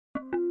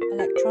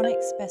Electronic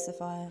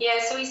specifier. Yeah,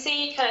 so we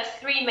see kind of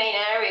three main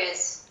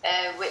areas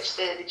which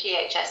the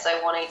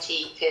GHSO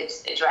 180 could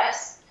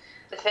address.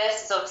 The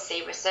first is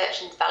obviously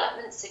research and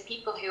development, so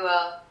people who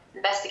are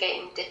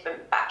investigating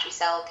different battery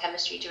cell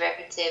chemistry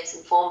derivatives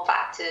and form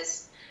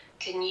factors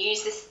can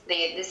use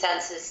the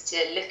sensors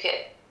to look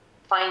at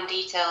fine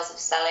details of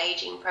cell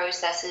aging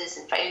processes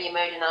and failure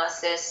mode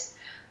analysis.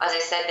 As I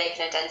said, they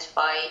can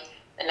identify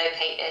and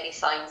locate early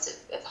signs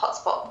of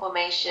hotspot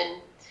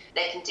formation.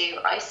 They can do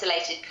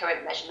isolated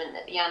current measurement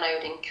at the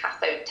anode and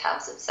cathode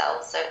tabs of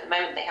cells. So at the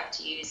moment they have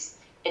to use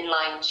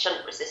inline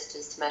shunt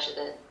resistors to measure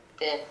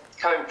the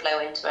current flow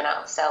into and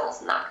out of cells,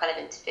 and that kind of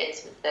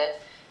interferes with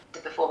the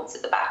performance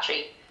of the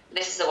battery.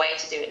 This is a way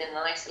to do it in an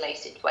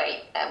isolated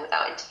way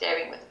without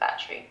interfering with the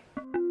battery.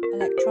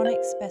 Electronic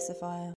specifier.